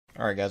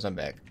Alright guys, I'm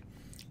back.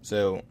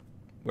 So,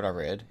 what I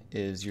read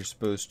is you're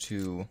supposed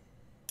to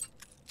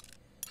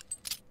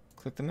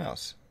click the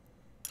mouse.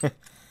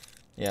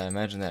 Yeah,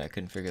 imagine that. I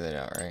couldn't figure that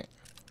out, right?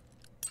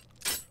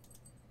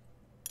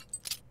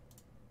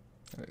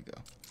 There we go.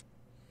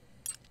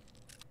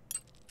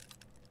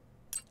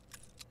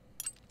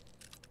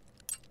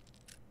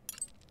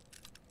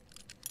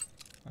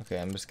 Okay,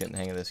 I'm just getting the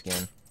hang of this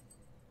again.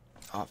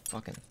 Oh,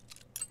 fucking.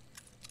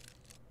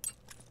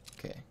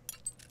 Okay.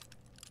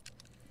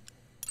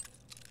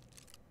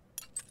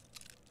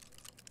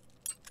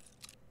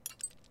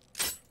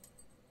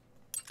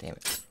 Damn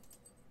it.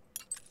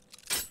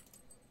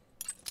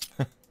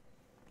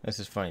 This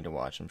is funny to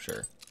watch, I'm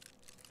sure.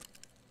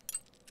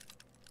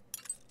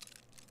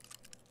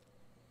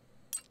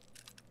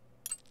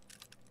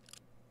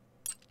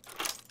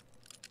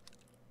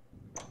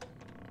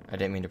 I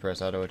didn't mean to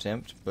press auto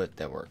attempt, but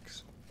that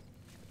works.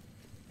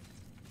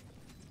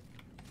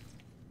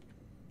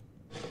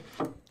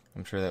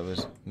 I'm sure that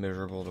was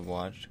miserable to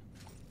watch.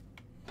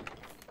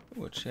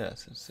 Ooh, a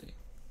chest, let's see.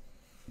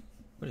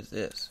 What is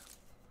this?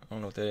 I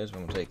don't know what that is, but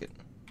I'm gonna take it.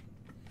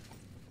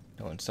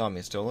 No one saw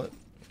me steal it,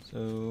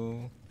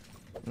 so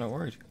I'm not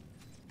worried.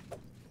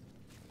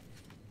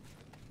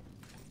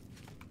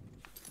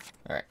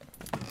 Alright.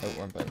 Oh,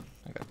 wrong button.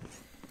 Okay.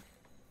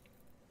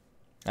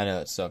 I know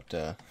it sucked,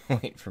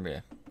 waiting for me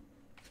to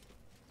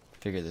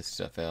figure this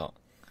stuff out.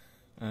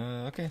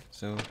 Okay,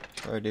 so,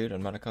 sorry dude,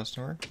 I'm not a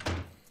customer.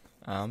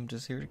 I'm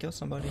just here to kill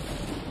somebody.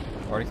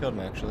 Already killed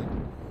him, actually.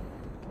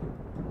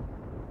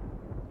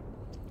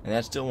 And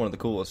that's still one of the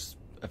coolest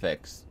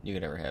effects you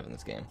could ever have in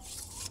this game.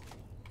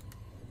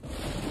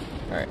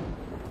 Alright.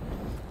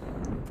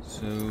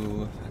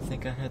 So, I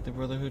think I had the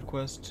Brotherhood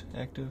quest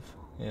active.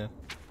 Yeah.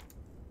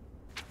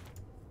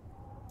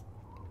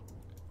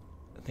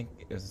 I think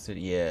it was the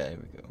city. Yeah, here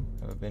we go.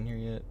 Have I been here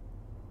yet?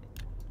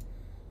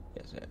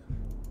 Yes, I have.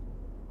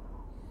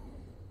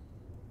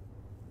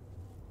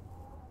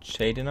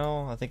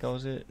 Shadenall, I think that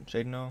was it.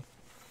 Shadenall.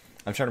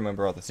 I'm trying to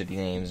remember all the city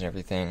names and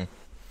everything.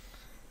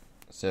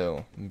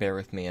 So, bear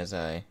with me as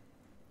I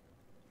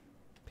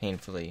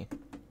painfully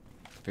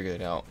figure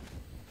it out.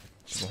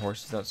 The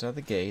horse is outside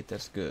the gate.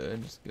 That's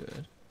good. That's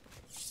good.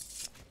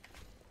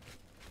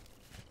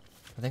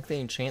 I think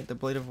they enchant the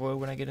Blade of Woe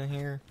when I get in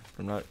here.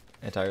 I'm not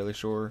entirely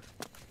sure.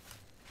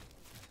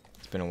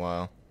 It's been a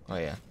while. Oh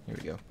yeah, here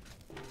we go.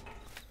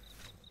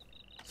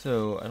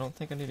 So, I don't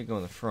think I need to go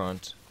in the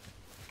front.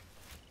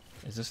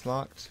 Is this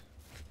locked?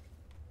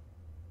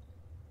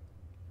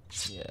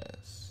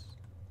 Yes.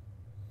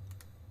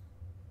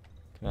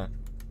 Can I?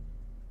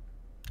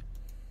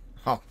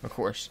 Oh, of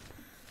course.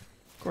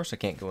 Of course I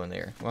can't go in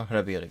there. Why would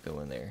I be able to go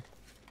in there?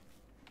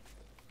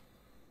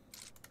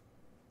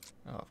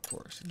 Oh, of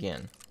course.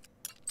 Again.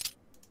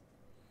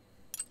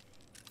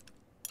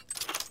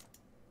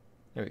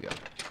 There we go.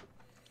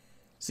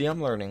 See,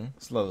 I'm learning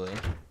slowly.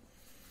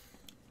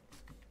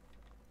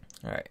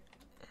 Alright.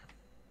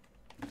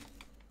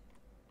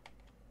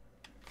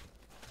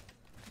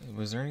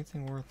 Was there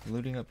anything worth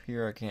looting up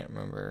here? I can't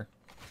remember.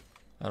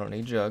 I don't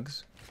need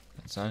jugs.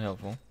 That's not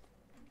helpful.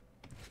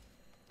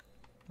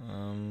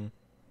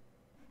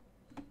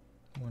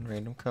 One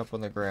random cup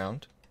on the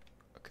ground.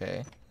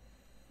 Okay.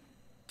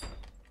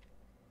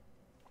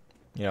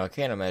 You know, I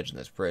can't imagine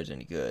this bread's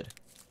any good.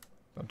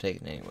 I'm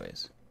taking it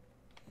anyways.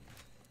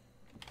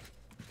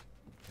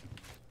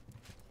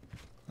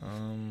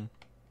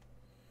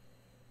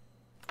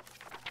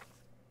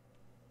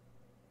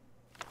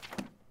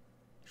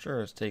 Sure,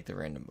 let's take the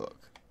random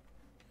book.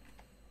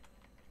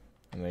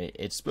 I mean,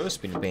 it's supposed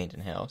to be an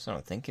abandoned house. I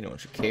don't think anyone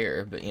should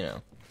care, but you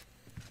know.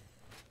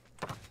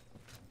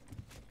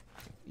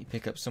 You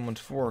pick up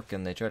someone's fork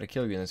and they try to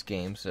kill you in this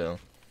game, so,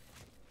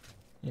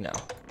 you know.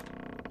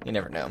 You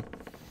never know.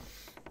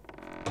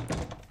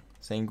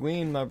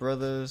 Sanguine, my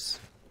brothers.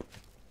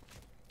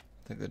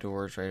 I think the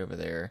door is right over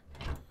there.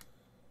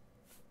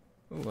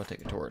 Ooh, I'll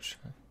take a torch.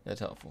 That's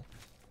helpful.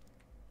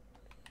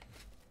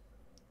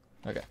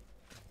 Okay.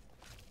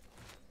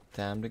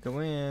 Time to go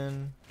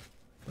in.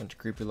 Bunch of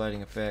creepy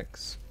lighting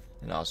effects.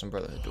 An awesome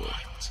Brotherhood door.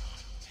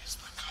 Is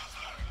the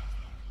color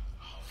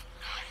of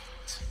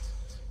night.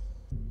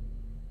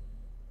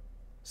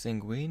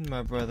 Sanguine,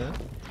 my brother.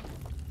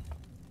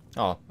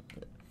 Oh.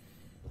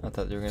 I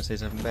thought they were going to say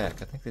something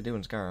back. I think they do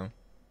in Skyrim.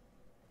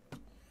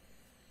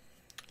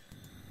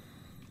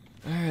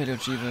 Alright,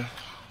 Ochiva.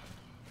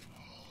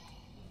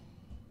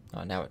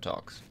 Oh, now it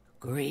talks.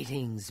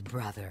 Greetings,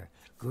 brother.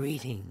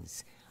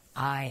 Greetings.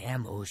 I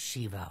am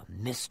Oshiva,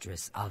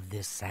 mistress of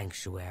this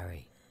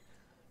sanctuary.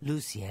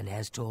 Lucien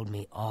has told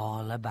me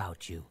all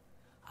about you.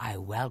 I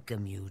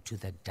welcome you to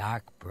the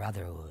Dark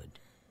Brotherhood.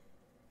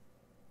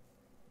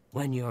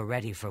 When you're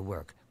ready for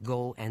work,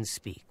 go and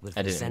speak with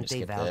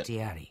Vicente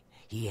Valtieri.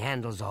 He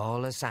handles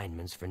all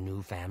assignments for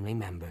new family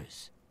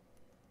members.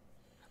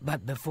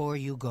 But before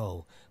you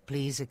go,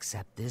 please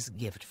accept this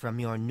gift from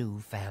your new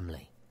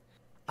family.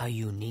 A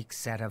unique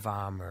set of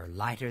armor,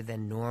 lighter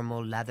than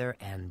normal leather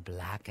and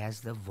black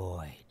as the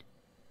void.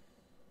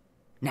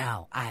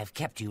 Now, I've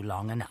kept you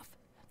long enough.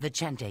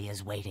 Vicente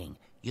is waiting.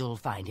 You'll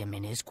find him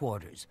in his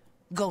quarters.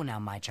 Go now,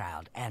 my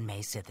child, and may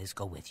Sithis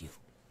go with you.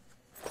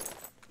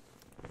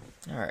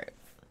 Alright.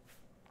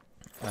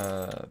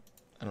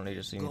 I don't need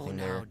to see anything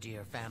there. Go now,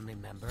 dear family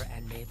member,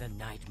 and may the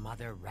Night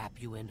Mother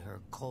wrap you in her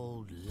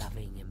cold,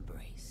 loving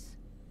embrace.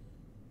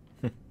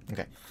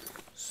 Okay.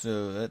 So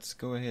let's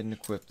go ahead and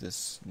equip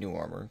this new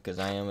armor, because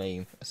I am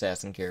a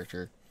assassin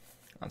character.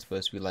 I'm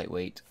supposed to be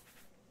lightweight.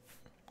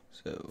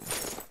 So,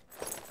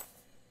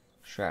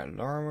 shrouded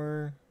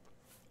armor,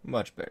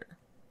 much better.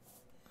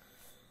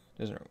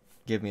 Doesn't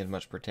give me as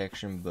much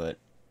protection, but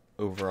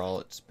overall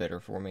it's better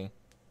for me.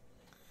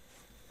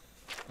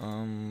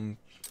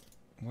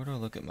 Where do I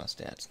look at my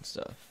stats and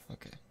stuff?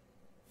 Okay.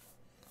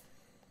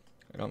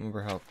 I don't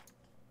remember how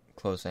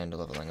close I am to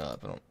leveling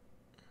up.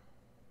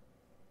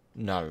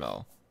 Not at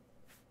all.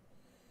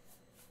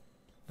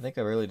 I think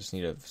I really just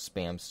need to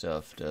spam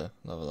stuff to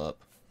level up.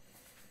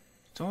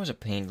 It's always a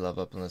pain to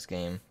level up in this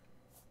game.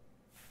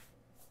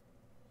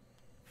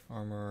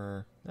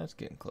 Armor, that's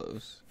getting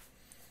close.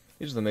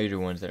 These are the major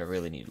ones that I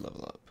really need to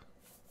level up.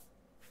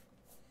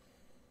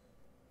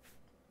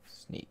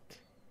 Sneak.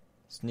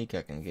 Sneak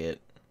I can get.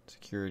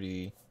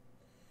 Security.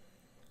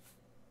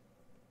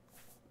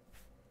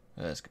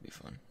 Oh, this could be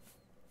fun.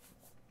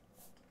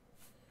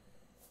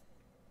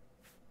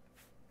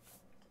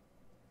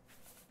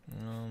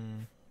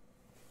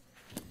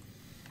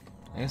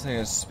 I guess I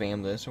gotta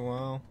spam this a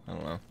while. I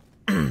don't know.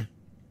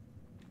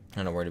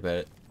 I'm not worried about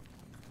it.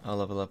 I'll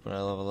level up when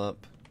I level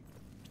up.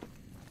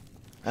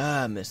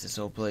 I miss this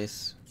old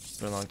place. It's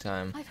been a long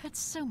time. I've heard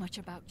so much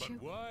about you.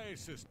 Why,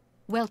 sister?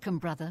 Welcome,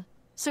 brother.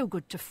 So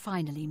good to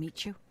finally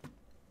meet you.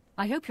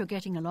 I hope you're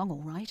getting along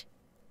all right.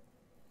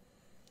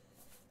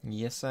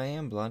 Yes, I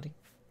am, Blondie.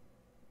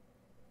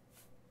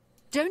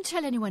 Don't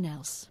tell anyone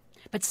else,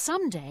 but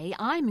someday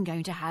I'm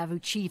going to have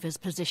Uchiva's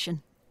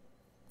position.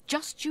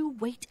 Just you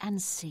wait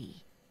and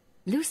see.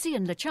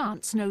 Lucian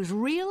LeChance knows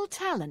real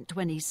talent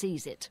when he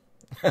sees it.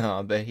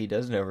 I bet he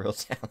does know real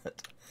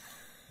talent.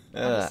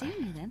 Have you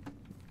seen me then?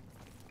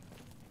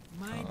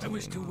 I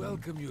wish to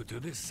welcome you to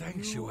this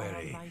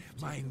sanctuary,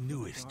 my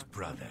newest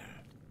brother.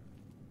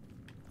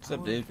 What's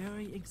up, dude? Our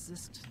very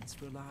existence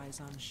relies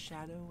on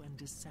shadow and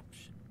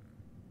deception.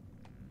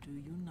 Do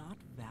you not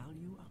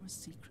value our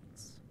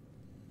secrets?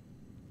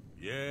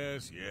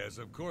 Yes,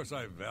 of course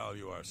I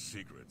value our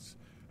secrets,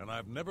 and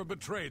I've never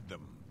betrayed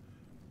them.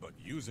 But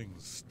using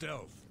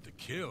stealth to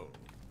kill,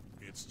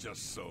 it's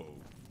just so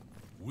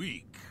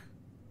weak.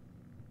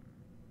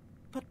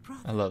 But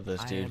brother, I love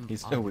this dude.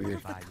 He's so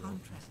weird.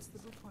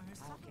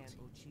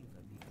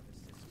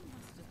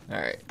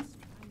 Alright.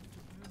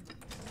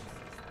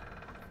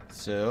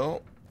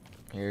 So,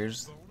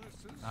 here's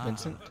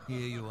Vincent. Here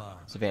you are.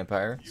 He's a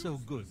vampire. So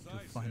good to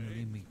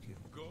finally meet you.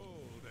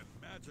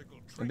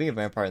 And being a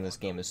vampire in this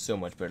game is so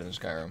much better than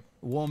Skyrim.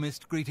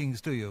 Warmest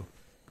greetings to you.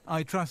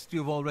 I trust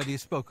you've already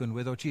spoken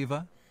with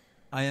Ochiva.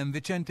 I am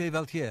Vicente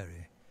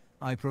Valtieri.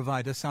 I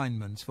provide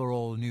assignments for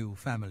all new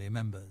family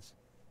members.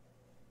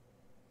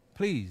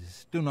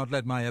 Please do not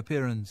let my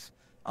appearance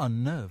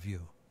unnerve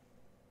you.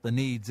 The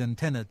needs and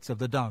tenets of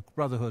the Dark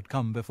Brotherhood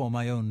come before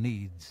my own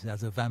needs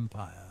as a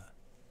vampire.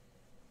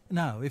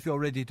 Now, if you're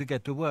ready to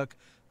get to work,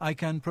 I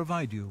can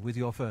provide you with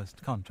your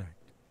first contract.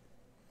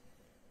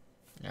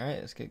 Alright,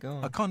 let's get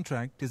going. A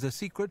contract is a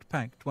secret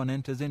pact one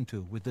enters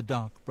into with the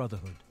Dark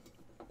Brotherhood.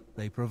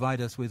 They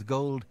provide us with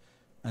gold,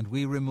 and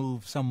we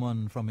remove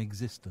someone from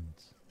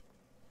existence.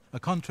 A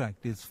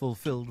contract is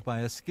fulfilled by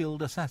a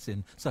skilled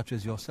assassin such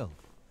as yourself,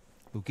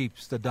 who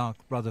keeps the Dark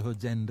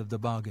Brotherhood's end of the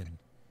bargain.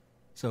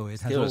 So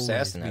it has always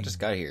assassin, been. I just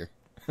got here.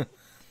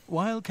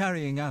 While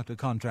carrying out a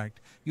contract,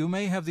 you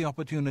may have the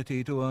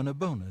opportunity to earn a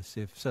bonus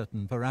if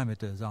certain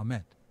parameters are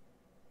met.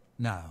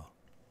 Now,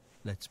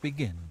 let's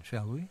begin,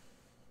 shall we?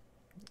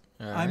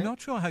 All I'm right. not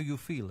sure how you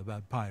feel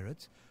about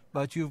pirates,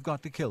 but you've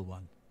got to kill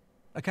one.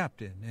 A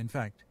captain, in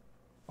fact,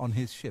 on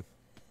his ship,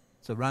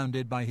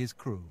 surrounded by his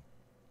crew.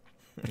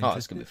 Oh,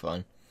 this could be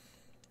fun.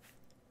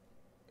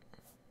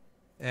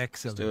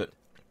 Excellent. Let's do it.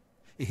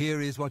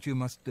 Here is what you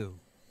must do.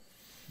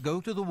 Go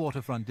to the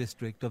waterfront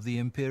district of the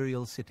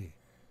Imperial City.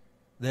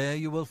 There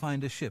you will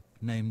find a ship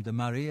named the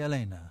Marie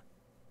Elena.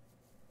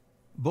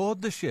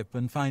 Board the ship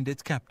and find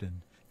its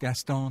captain,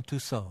 Gaston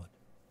Tussaud.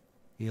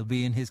 He'll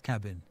be in his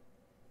cabin.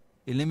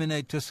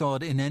 Eliminate Tussaud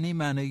in any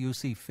manner you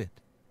see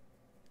fit.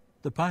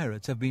 The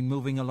pirates have been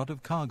moving a lot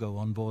of cargo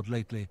on board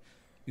lately.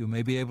 You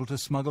may be able to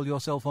smuggle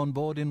yourself on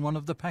board in one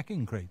of the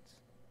packing crates.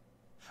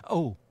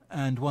 Oh,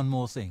 and one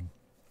more thing.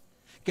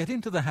 Get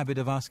into the habit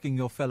of asking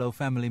your fellow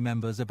family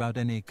members about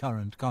any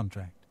current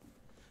contract.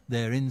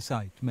 Their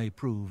insight may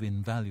prove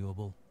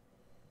invaluable.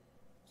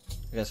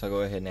 I guess I'll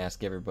go ahead and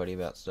ask everybody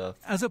about stuff.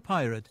 As a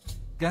pirate,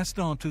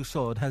 Gaston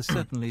Tussaud has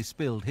certainly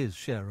spilled his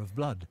share of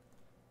blood.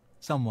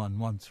 Someone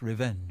wants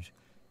revenge,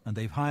 and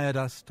they've hired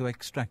us to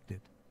extract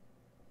it.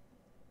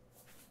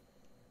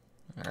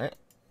 Alright,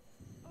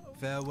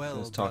 Farewell,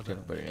 let's talk to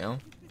brother. everybody now.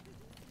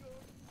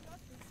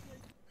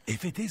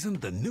 If it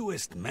isn't the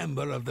newest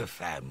member of the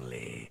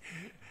family,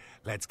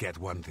 let's get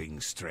one thing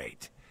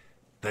straight.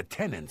 The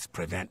tenants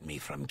prevent me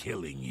from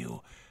killing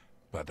you,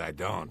 But I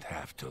don't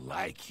have to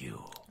like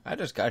you. I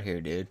just got here,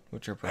 dude.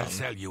 What's your I'll problem?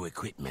 sell you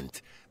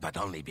equipment, but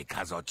only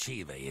because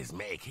Ochiva is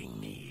making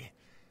me.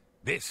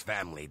 This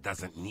family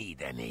doesn't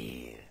need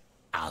any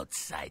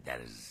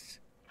outsiders.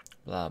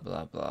 Blah,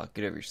 blah, blah.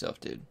 Get over yourself,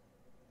 dude.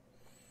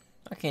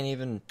 I can't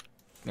even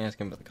ask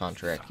him about the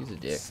contract. He's a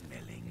dick.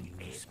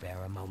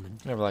 Spare a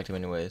moment. Never liked him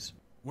anyways.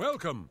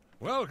 Welcome.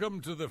 Welcome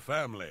to the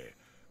family.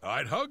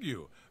 I'd hug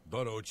you,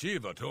 but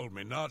Ochiva told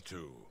me not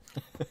to.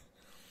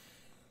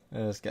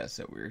 This guy's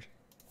so weird.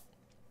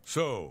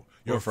 So,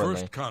 your friendly.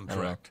 first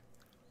contract.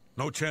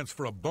 No chance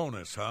for a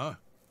bonus, huh?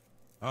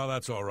 Oh,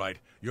 that's all right.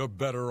 You're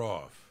better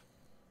off.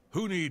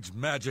 Who needs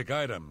magic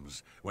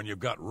items when you've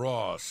got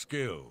raw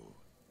skill?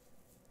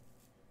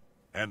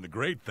 And the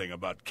great thing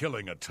about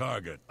killing a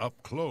target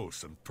up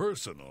close and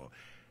personal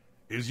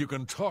is you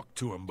can talk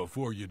to him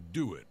before you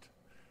do it.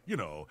 You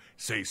know,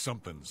 say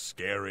something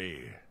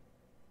scary.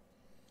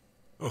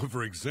 Oh,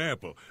 for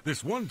example,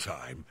 this one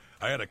time,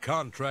 I had a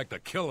contract to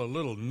kill a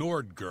little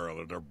Nord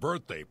girl at her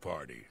birthday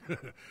party.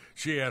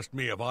 She asked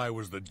me if I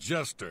was the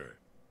jester.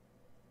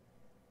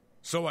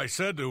 So I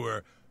said to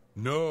her,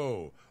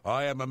 "No,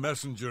 I am a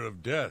messenger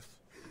of death."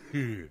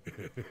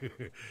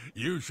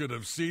 You should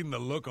have seen the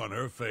look on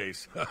her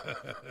face.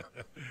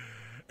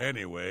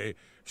 Anyway,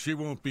 she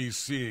won't be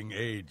seeing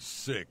age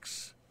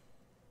 6.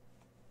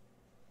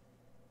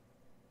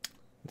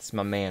 It's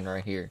my man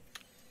right here.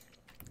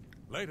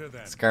 Later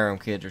then.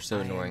 Skyrim kids are so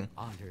I am annoying.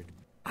 honored.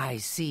 I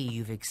see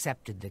you've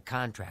accepted the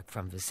contract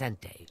from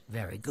Vicente.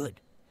 Very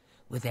good.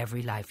 With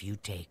every life you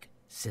take,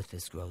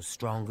 Sithis grows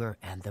stronger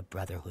and the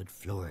Brotherhood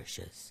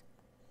flourishes.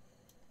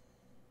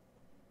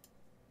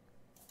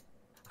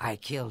 I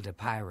killed a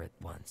pirate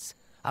once.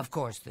 Of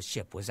course, the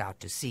ship was out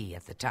to sea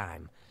at the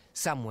time,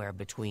 somewhere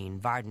between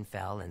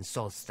Vardenfell and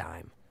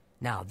Solstheim.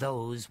 Now,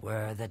 those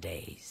were the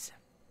days.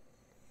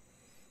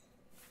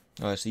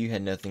 Oh, so you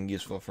had nothing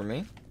useful for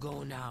me?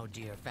 Go now,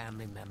 dear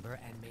family member,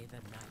 and may the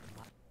night...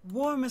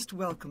 Warmest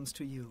welcomes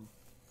to you.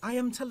 I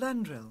am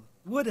Telendril,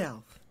 wood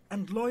elf,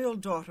 and loyal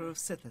daughter of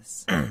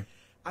Sithis.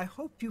 I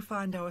hope you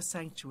find our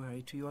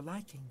sanctuary to your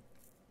liking.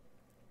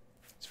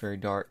 It's very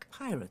dark.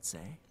 Pirates,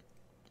 eh?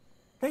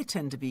 They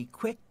tend to be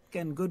quick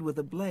and good with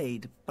a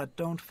blade, but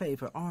don't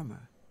favor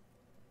armor.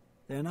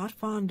 They're not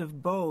fond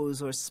of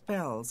bows or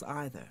spells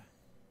either.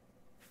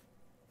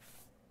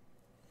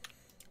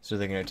 So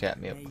they're gonna tap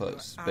me up May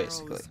close, your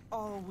basically. arrows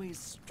always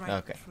strike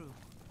Okay. true.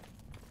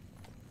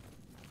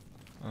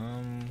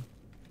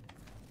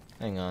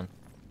 Hang on.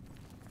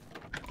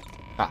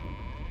 Ah,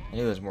 I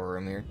knew there was more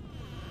room here.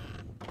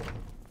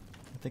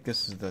 I think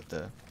this is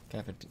the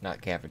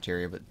not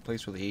cafeteria, but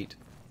place where they eat.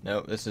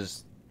 No, this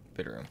is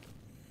bitter room.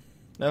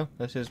 No,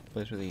 this is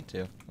place where they eat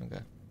too.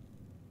 Okay.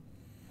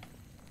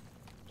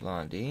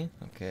 Blondie,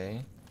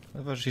 okay.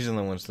 I thought she's the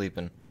only one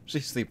sleeping.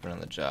 She's sleeping on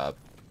the job.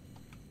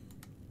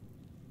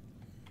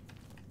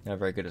 Not a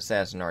very good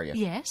assassin, are you?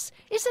 Yes?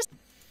 Is this...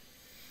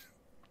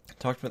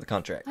 Talked about the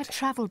contract. I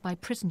travelled by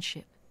prison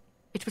ship.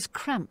 It was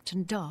cramped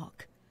and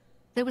dark.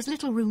 There was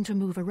little room to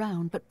move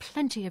around, but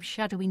plenty of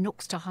shadowy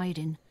nooks to hide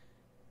in.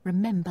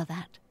 Remember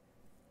that.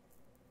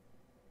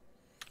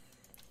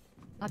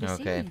 I'll be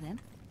seeing you then.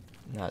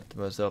 Not the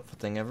most helpful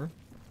thing ever.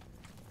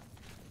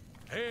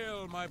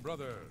 Hail, my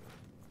brother.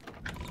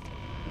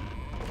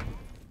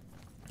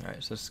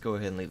 Alright, so let's go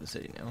ahead and leave the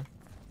city now.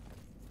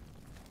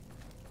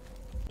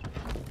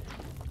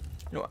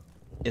 You know what?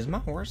 Is my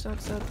horse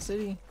outside the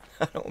city?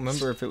 I don't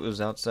remember if it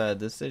was outside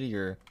this city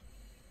or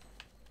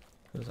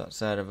it was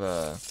outside of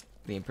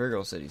the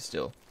Imperial City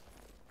still.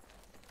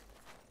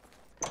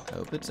 I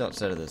hope it's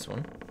outside of this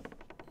one.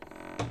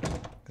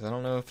 Because I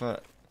don't know if I...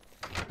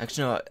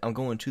 Actually, no, I'm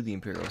going to the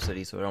Imperial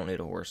City, so I don't need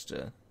a horse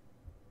to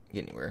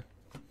get anywhere.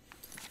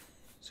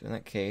 So in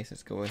that case,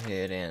 let's go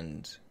ahead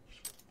and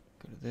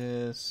go to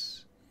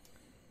this.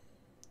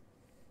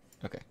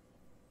 Okay.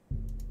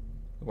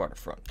 The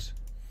waterfront.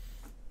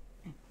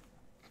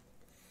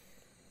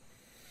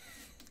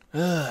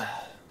 Alright.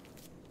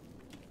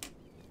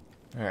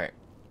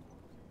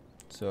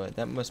 So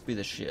that must be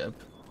the ship.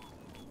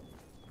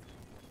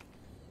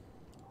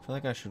 I feel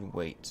like I should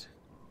wait.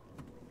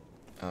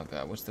 Oh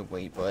god, what's the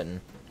wait button?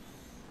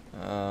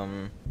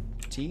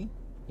 T?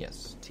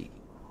 Yes, T.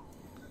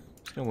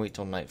 Just gonna wait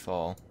till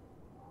nightfall.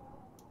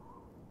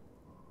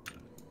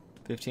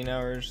 15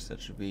 hours,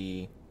 that should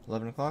be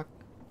 11 o'clock,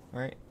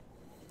 right?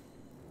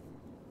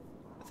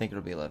 I think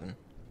it'll be 11.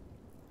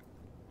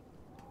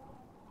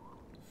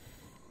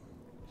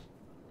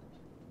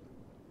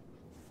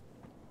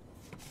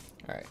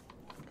 Alright.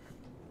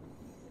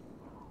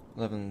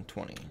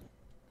 11:20.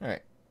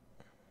 Alright.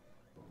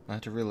 I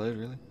have to reload,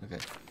 really? Okay.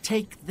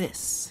 Take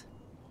this.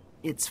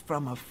 It's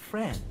from a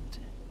friend.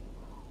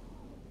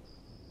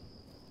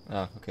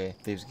 Oh, okay.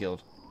 Thieves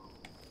Guild.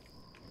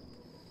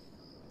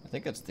 I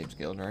think that's Thieves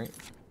Guild, right?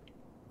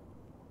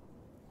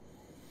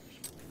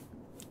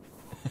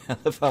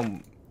 If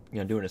I'm,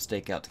 doing a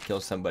stakeout to kill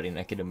somebody and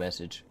I get a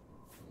message.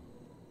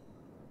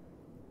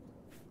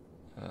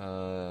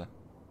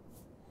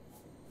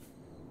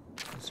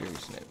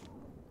 Serious note.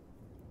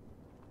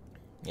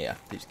 Yeah,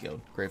 Thieves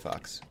Guild. Grey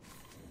Fox.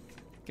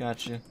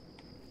 Gotcha.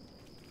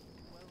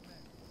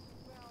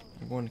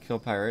 I'm going to kill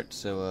Pirate,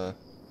 so,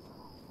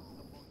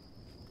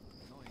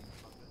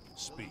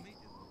 Speak.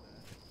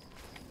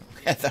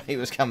 I thought he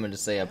was coming to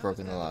say I've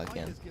broken the law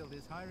again. Fighters Guild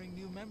is hiring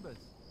new members.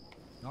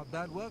 Not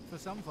bad work for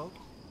some folks.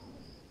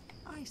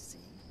 I see.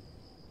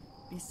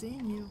 Be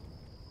seeing you.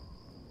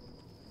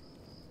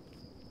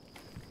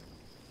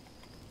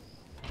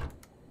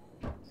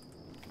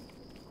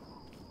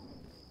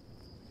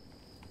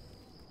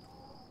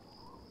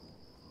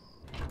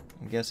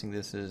 I'm guessing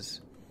this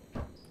is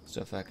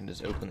stuff I can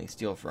just openly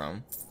steal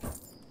from.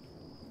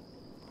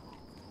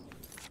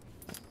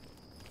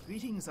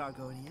 Greetings,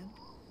 Argonian.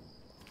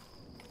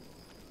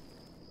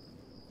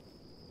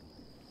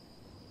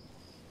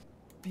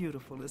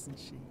 Beautiful, isn't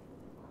she?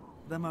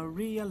 The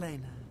Marie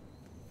Elena.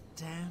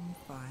 Damn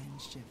fine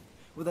ship.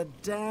 With a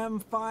damn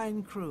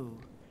fine crew.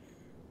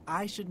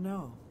 I should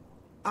know.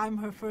 I'm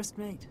her first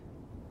mate.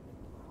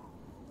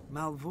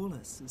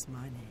 Malvolus is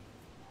my name.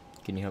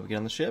 Can you help me get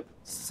on the ship?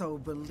 So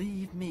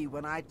believe me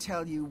when I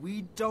tell you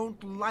we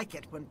don't like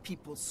it when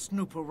people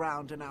snoop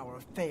around in our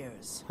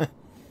affairs.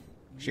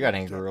 She got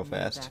angry Get real me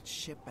fast. That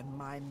ship and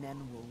my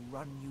men will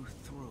run you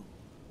through.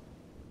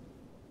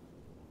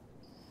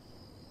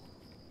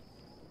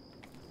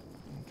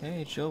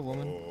 Okay, chill,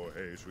 woman. Oh,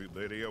 hey, sweet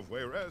lady of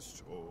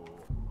Wayrest. Oh.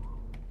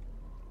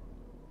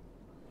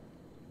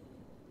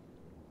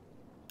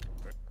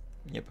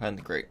 Yep, behind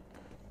the grate.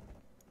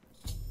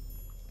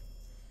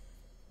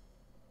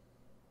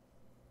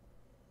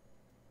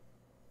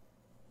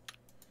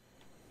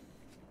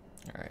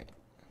 Alright.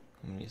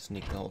 I'm gonna need to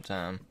sneak the whole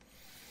time.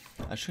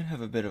 I should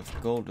have a bit of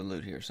gold to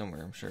loot here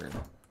somewhere, I'm sure.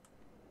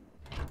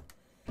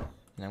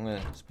 And I'm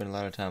gonna spend a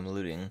lot of time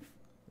looting.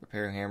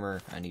 Repair hammer,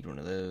 I need one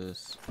of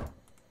those.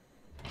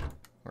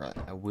 Or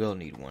I will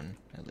need one,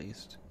 at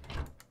least.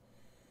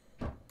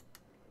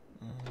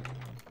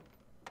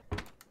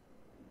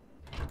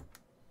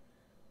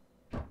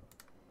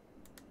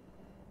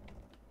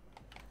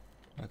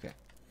 Okay.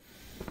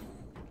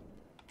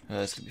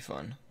 This could be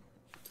fun.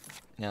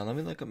 Now, let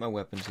me look at my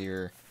weapons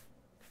here.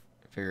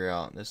 Figure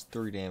out, this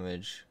 3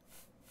 damage.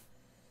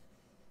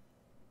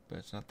 But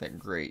it's not that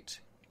great.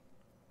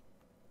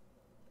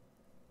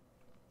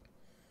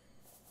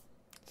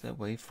 Does that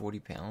weigh 40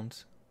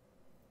 pounds?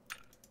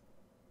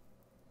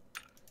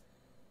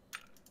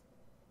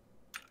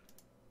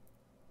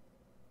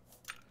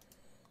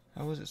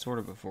 How was it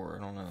sorted before?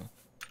 I don't know.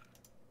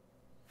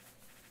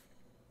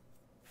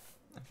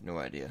 I have no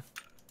idea.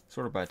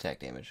 Sorted by attack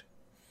damage.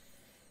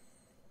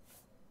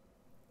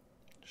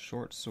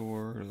 Short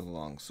sword or the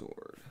long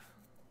sword?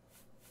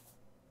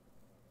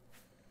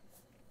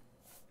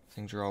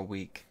 Things are all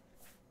weak.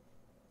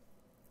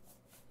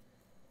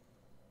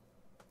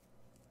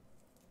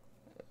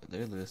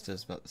 Literally, this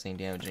does about the same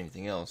damage as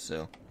anything else,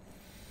 so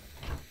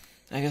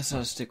I guess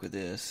I'll stick with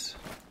this.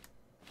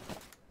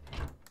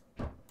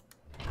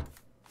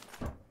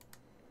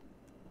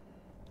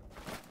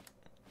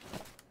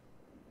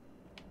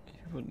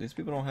 These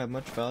people don't have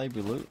much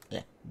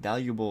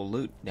valuable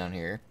loot down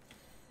here.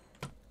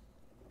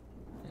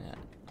 Yeah,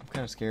 I'm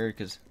kind of scared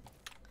because,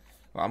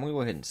 well, I'm gonna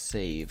go ahead and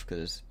save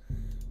because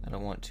I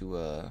don't want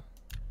to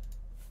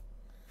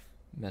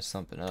mess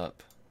something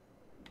up.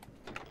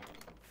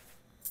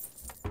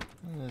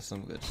 Oh, there's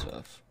some good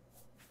stuff.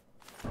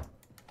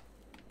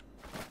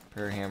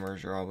 Pair of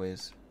hammers are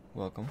always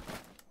welcome.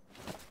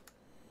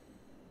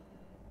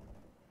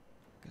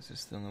 Guess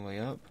it's the only way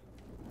up.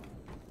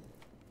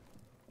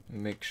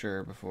 Make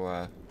sure before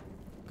I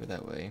go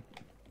that way.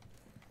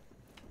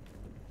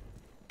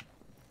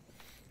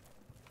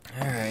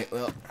 Alright,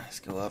 well, let's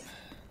go up.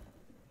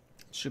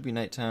 It should be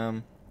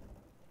nighttime.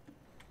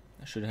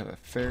 I should have a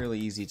fairly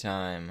easy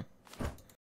time